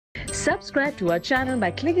Subscribe to our channel by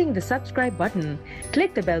clicking the subscribe button.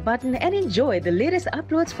 Click the bell button and enjoy the latest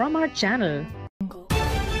uploads from our channel.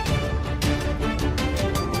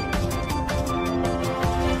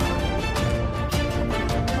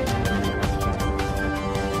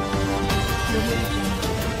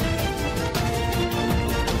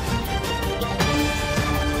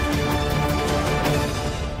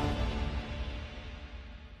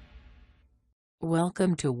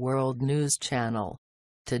 Welcome to World News Channel.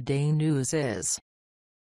 Today news is: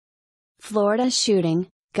 Florida shooting,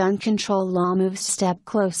 gun control law moves step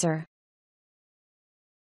closer.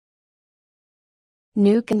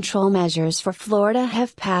 New control measures for Florida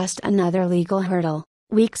have passed another legal hurdle,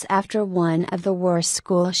 weeks after one of the worst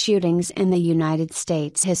school shootings in the United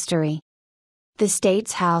States history. The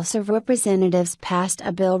state's House of Representatives passed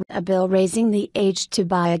a bill raising the age to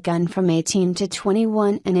buy a gun from 18 to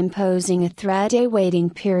 21 and imposing a 3-day waiting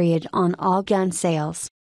period on all gun sales.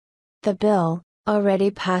 The bill, already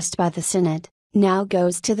passed by the Senate, now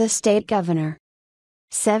goes to the state governor.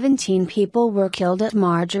 17 people were killed at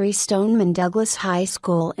Marjory Stoneman Douglas High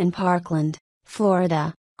School in Parkland,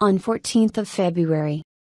 Florida, on 14th of February.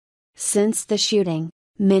 Since the shooting,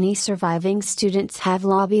 many surviving students have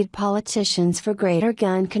lobbied politicians for greater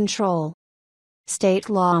gun control. State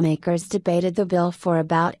lawmakers debated the bill for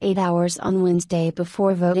about 8 hours on Wednesday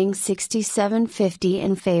before voting 67-50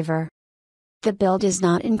 in favor. The bill does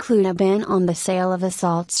not include a ban on the sale of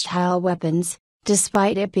assault-style weapons,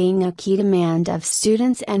 despite it being a key demand of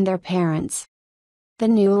students and their parents. The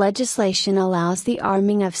new legislation allows the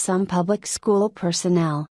arming of some public school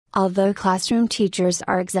personnel, although classroom teachers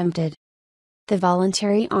are exempted. The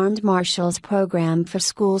Voluntary Armed Marshals Program for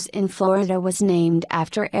schools in Florida was named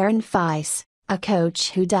after Aaron Fice, a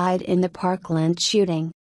coach who died in the Parkland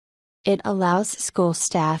shooting. It allows school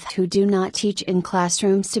staff who do not teach in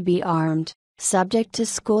classrooms to be armed, subject to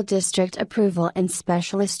school district approval and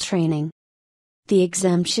specialist training. The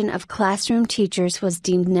exemption of classroom teachers was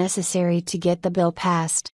deemed necessary to get the bill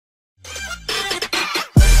passed.